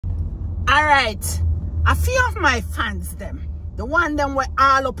Alright. A few of my fans them. The one them were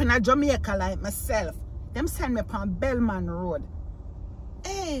all up in a Jamaica like myself. Them send me upon Bellman Road.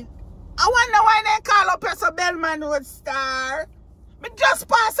 Hey, I wonder why they call up as a Bellman Road star. Me just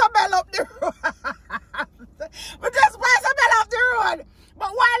pass a bell up the road. Me just pass a bell up the road. But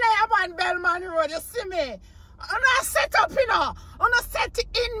while I am on Bellman Road, you see me? I'm not set up, you know. I'm not set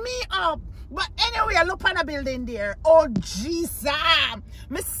in me up. But anyway, I look on a building there. Oh, Jesus.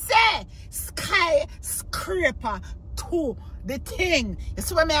 Me say, Skyscraper 2, the thing. You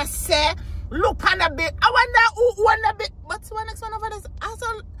see what me I say? Look on a bit. I wonder who won a bit. What's the next one over this?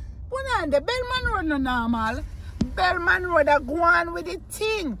 One on the Bellman Road no normal. Bellman Road are go on with the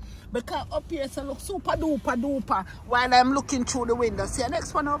thing. Because up here so look super duper while I'm looking through the window. See the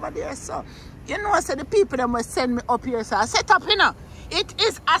next one over there, so you know, so the people them will send me up here. So I set up, you know. It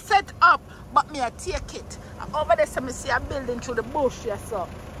is a set up, but me I take it. And over there, so me see a building through the bush here, so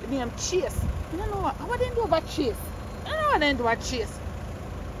the name Chase. You know what they do about Chase? You know what they do about Chase?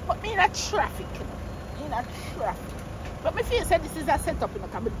 But me in a traffic, you know. In a traffic. But me feel say this is a setup, you know,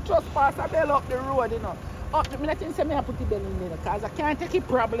 because I just pass a bell up the road, you know. Up the minute say me I put the bell in there, because I can't take a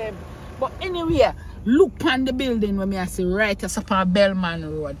problem. But anyway, look on the building when me I say right as upon Bellman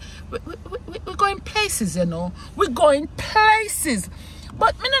Road. We're going places, you know. We're going places.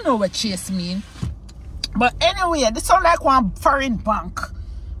 But me don't know what Chase mean. But anyway, this sound like one foreign bank.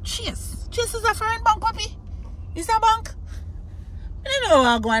 Chase is a foreign bank, puppy? Is a bank? I don't know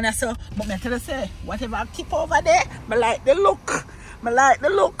how I'm going to say. But me tell you say, whatever I keep over there, I like the look. I like the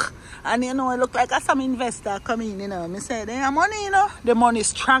look. And you know, it look like some investor coming, you know. Me say, they have money, you know. The money is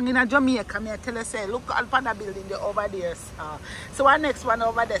strong in Jamaica. Me tell you say, look all for the building there over there, sir. So our next one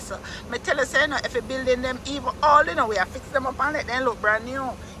over there, so me tell you say, you know, if you building them even all, you know, we have fixed them up and let them look brand new.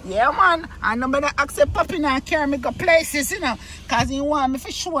 Yeah, man. And nobody accept popping and carry me go places, you know. Because you want me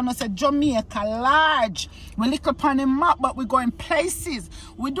for sure, us a Jamaica large. We look upon the map, but we're going places.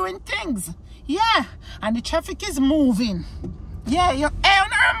 We're doing things. Yeah. And the traffic is moving. Yeah, you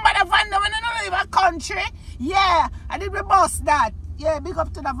remember the van there when you don't leave a country? Yeah, I did the bus that. Yeah, big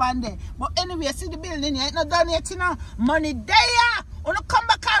up to the van there. But anyway, see the building here, it's not done yet, you know. Money there. Wanna come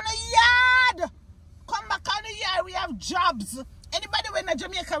back on the yard. Come back on the yard, we have jobs. Anybody when in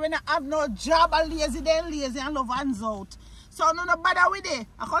Jamaica when I have no job and lazy, then lazy and love hands out. So no bother with it.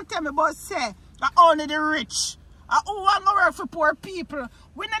 I can't tell me about say that only the rich. Who want to work for poor people?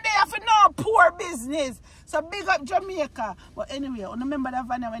 We not there for no poor business. So big up Jamaica. But anyway, I remember that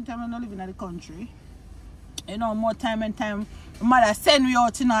van when time I'm not living in the country. You know, more time and time, my mother send me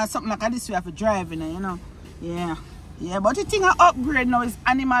out, you know, something like this we have to drive, you know. Yeah. Yeah, but the thing I upgrade now is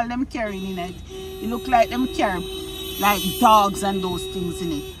animal them carrying in it. It look like them carry like dogs and those things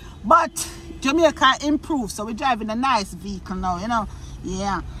in it. But Jamaica improved, so we're driving a nice vehicle now, you know.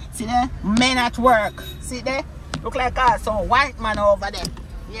 Yeah. See there? Men at work. See there? Look like some white man over there.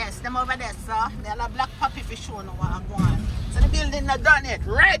 Yes, them over there, sir. They're a black puppy for sure now what I'm going. So the building not done it.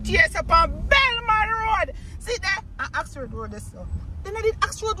 Right here, it's upon Bellman Road. See there? And Oxford Road is so. Then I did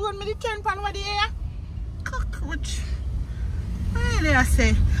Oxford Road, me did turn pan over there. Cockroach. What did I say?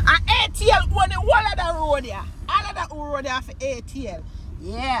 And ATL on the wall of the road there. All of that road there for ATL.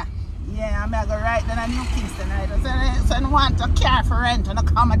 Yeah. Yeah, I'm going to go right down to New Kingston. Right? So I don't want a car for rent when I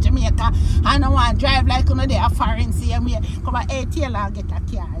come to Jamaica. I don't want to drive like you there, foreign see me. Come at ATL and get a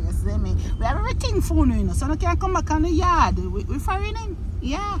car, you see me. We have everything for you, know, so I can't come back on the yard. We're foreigning.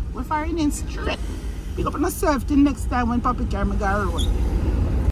 Yeah, we're foreigning straight. Pick up on myself till next time when Papi carry me go road.